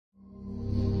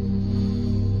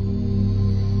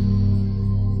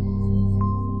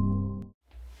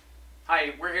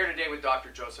Hi, we're here today with Dr.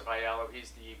 Joseph Ayala.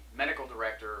 He's the Medical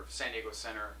Director of San Diego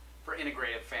Center for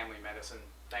Integrative Family Medicine.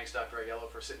 Thanks, Dr. Ayala,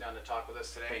 for sitting down to talk with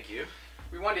us today. Thank you.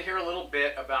 We wanted to hear a little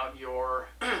bit about your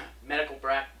medical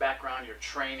background, your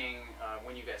training,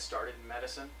 when you got started in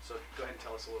medicine. So go ahead and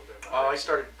tell us a little bit about that. I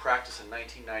started practice in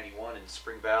 1991 in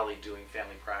Spring Valley doing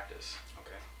family practice.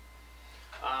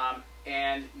 Okay.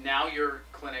 And now your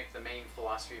clinic, the main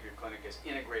philosophy of your clinic is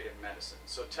integrative medicine.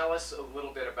 So tell us a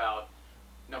little bit about,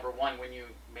 number one, when you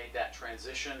made that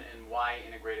transition and why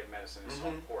integrative medicine is so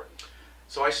important.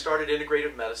 So I started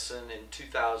integrative medicine in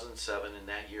 2007, and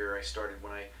that year I started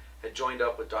when I had joined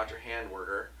up with Dr.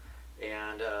 Handwerger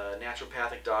and a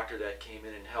naturopathic doctor that came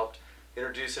in and helped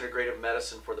introduce integrative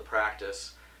medicine for the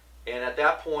practice. And at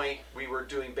that point we were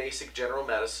doing basic general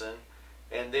medicine,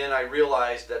 and then I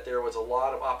realized that there was a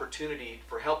lot of opportunity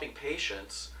for helping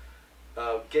patients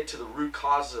get to the root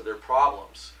causes of their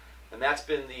problems. And that's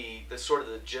been the sort of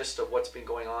the gist of what's been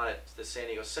going on at the San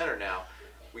Diego Center now.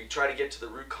 We try to get to the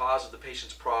root cause of the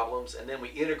patient's problems, and then we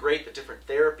integrate the different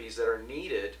therapies that are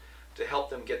needed to help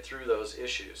them get through those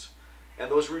issues.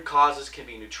 And those root causes can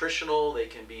be nutritional, they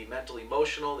can be mental,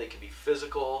 emotional, they can be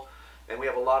physical, and we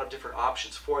have a lot of different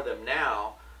options for them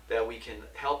now that we can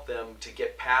help them to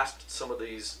get past some of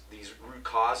these root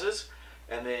causes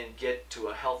and then get to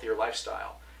a healthier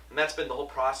lifestyle. And that's been the whole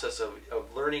process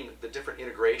of learning the different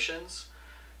integrations.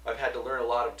 I've had to learn a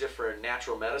lot of different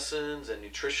natural medicines and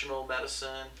nutritional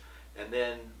medicine, and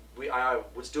then I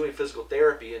was doing physical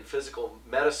therapy and physical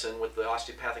medicine with the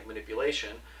osteopathic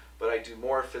manipulation, but I do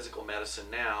more physical medicine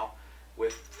now.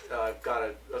 I've got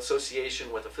an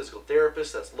association with a physical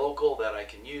therapist that's local that I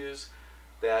can use,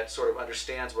 that sort of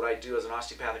understands what I do as an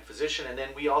osteopathic physician. And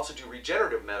then we also do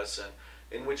regenerative medicine,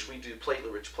 in which we do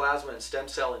platelet-rich plasma and stem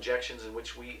cell injections, in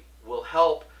which we will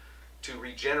help to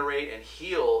regenerate and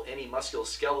heal any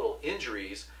musculoskeletal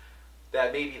injuries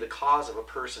that may be the cause of a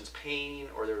person's pain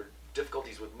or their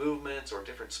difficulties with movements or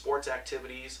different sports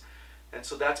activities. And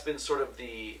so that's been sort of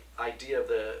the idea of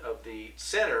the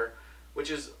center, which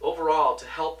is overall to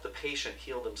help the patient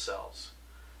heal themselves.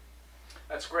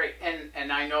 That's great.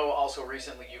 And I know also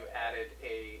recently you added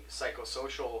a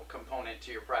psychosocial component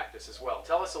to your practice as well.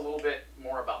 Tell us a little bit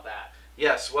more about that.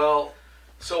 Yes, well,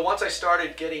 so once I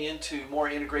started getting into more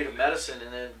integrative medicine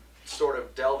and then sort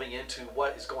of delving into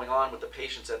what is going on with the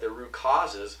patients at their root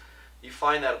causes, you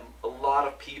find that a lot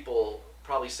of people,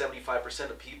 probably 75%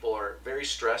 of people, are very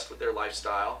stressed with their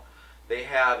lifestyle. They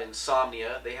have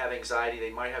insomnia, they have anxiety, they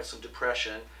might have some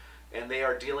depression, and they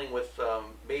are dealing with,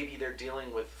 maybe they're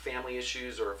dealing with family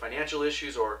issues or financial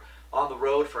issues, or on the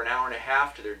road for an hour and a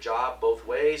half to their job both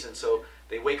ways, and so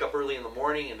they wake up early in the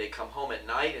morning and they come home at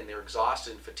night and they're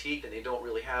exhausted and fatigued, and they don't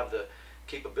really have the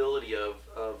capability of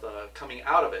coming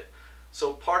out of it.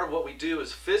 So part of what we do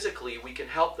is physically we can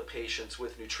help the patients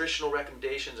with nutritional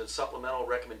recommendations and supplemental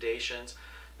recommendations,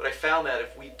 but I found that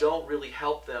if we don't really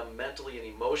help them mentally and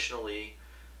emotionally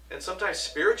and sometimes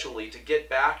spiritually to get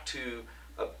back to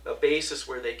a basis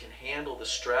where they can handle the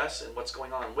stress and what's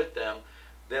going on with them,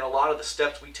 then a lot of the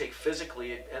steps we take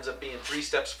physically, it ends up being 3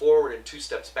 steps forward and 2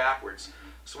 steps backwards.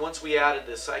 So once we added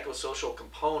the psychosocial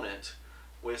component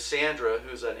with Sandra,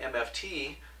 who's an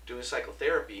MFT doing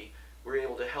psychotherapy, we're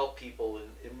able to help people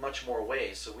in much more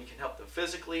ways. So we can help them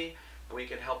physically, and we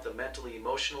can help them mentally,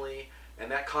 emotionally,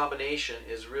 and that combination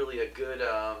is really a good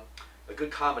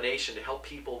combination to help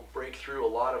people break through a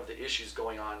lot of the issues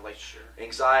going on, like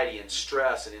anxiety and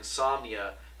stress and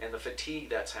insomnia and the fatigue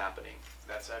that's happening.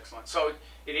 That's excellent. So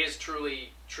it is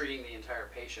truly treating the entire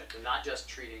patient and not just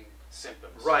treating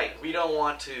symptoms. Right. We don't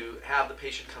want to have the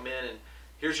patient come in and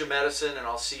here's your medicine and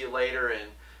I'll see you later,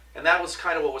 and that was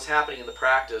kind of what was happening in the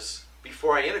practice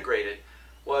before I integrated.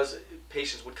 Was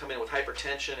patients would come in with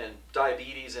hypertension and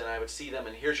diabetes, and I would see them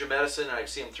and here's your medicine, and I'd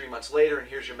see them 3 months later and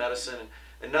here's your medicine,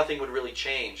 and nothing would really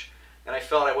change. And I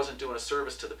felt I wasn't doing a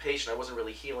service to the patient. I wasn't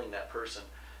really healing that person.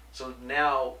 So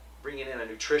now bringing in a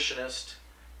nutritionist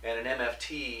and an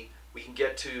MFT, we can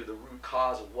get to the root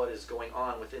cause of what is going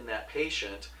on within that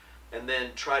patient and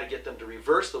then try to get them to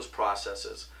reverse those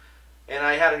processes. And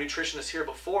I had a nutritionist here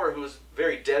before who was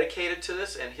very dedicated to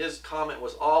this, and his comment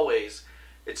was always,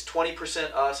 it's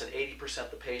 20% us and 80%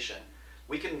 the patient.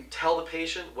 We can tell the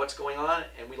patient what's going on,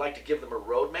 and we like to give them a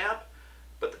roadmap,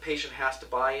 but the patient has to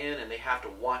buy in and they have to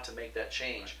want to make that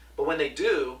change. But when they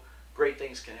do, great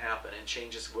things can happen and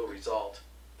changes will result.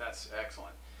 That's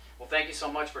excellent. Well, thank you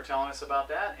so much for telling us about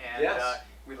that, and yes.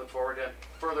 We look forward to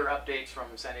further updates from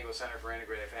San Diego Center for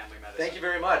Integrative Family Medicine. Thank you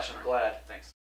very much. I'm glad. Thanks.